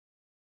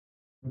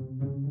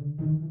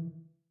The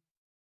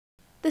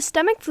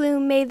stomach flu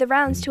made the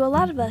rounds to a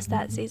lot of us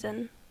that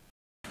season.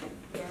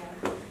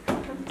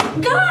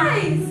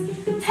 Guys!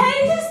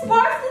 Teddy just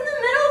barfed in the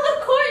middle of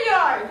the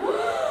courtyard!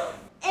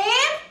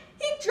 And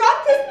he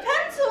dropped his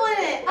pencil in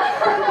it!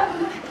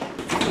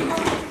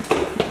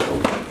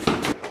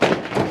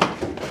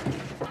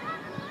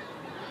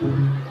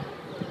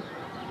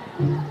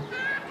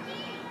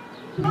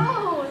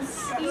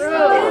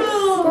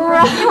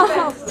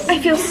 Gross. I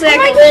feel sick.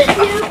 I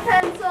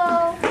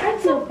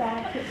feel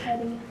bad for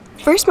Teddy.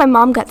 First, my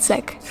mom got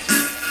sick.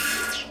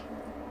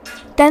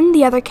 Then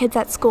the other kids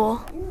at school.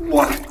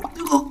 What?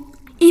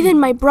 Even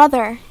my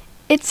brother.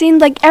 It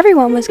seemed like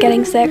everyone was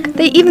getting sick.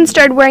 They even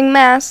started wearing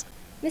masks.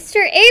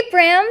 Mr.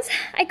 Abrams,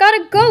 I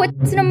gotta go.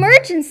 It's an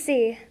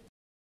emergency.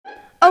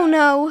 Oh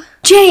no.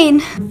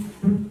 Jane!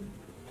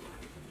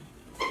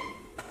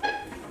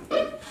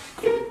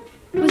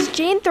 Was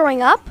Jane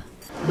throwing up?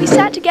 We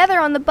sat together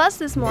on the bus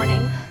this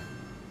morning.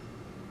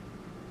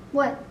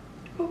 What?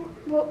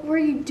 What were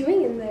you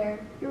doing in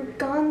there? You were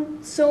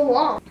gone so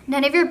long.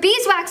 None of your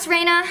beeswax,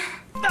 Raina.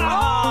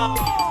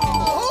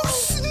 Oh,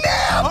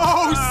 snap!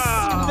 Oh,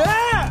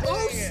 snap!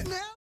 Oh,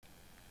 snap!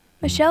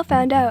 Michelle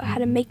found out how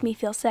to make me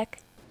feel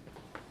sick.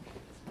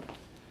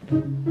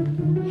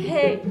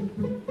 Hey,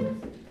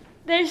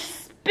 there's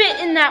spit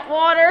in that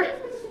water.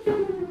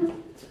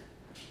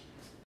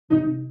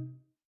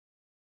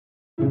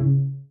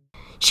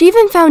 She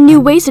even found new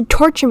ways to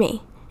torture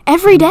me.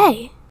 Every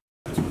day.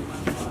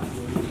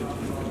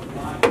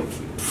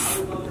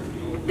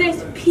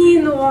 There's pee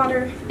in the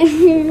water.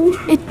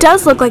 It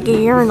does look like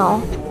a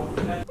urinal.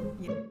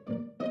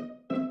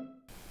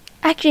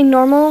 Acting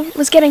normal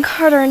was getting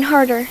harder and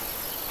harder.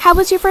 How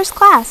was your first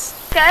class?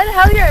 Good,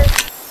 how's yours?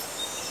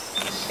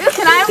 Ooh,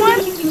 can I have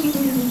one?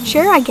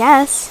 Sure, I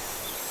guess.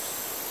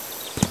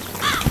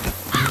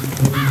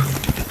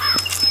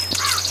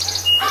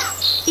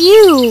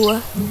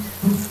 Ew!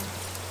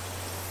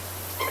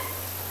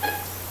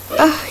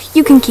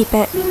 You can keep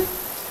it.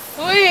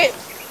 Wait.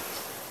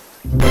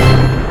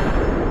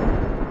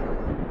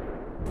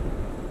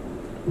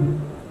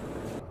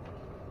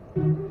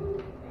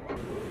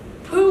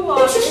 Poo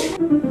water.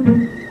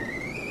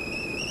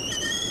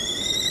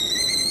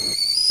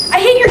 I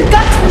hate your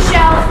guts,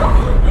 Michelle!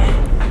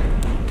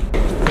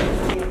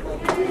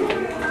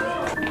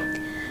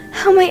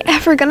 How am I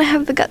ever gonna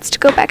have the guts to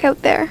go back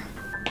out there?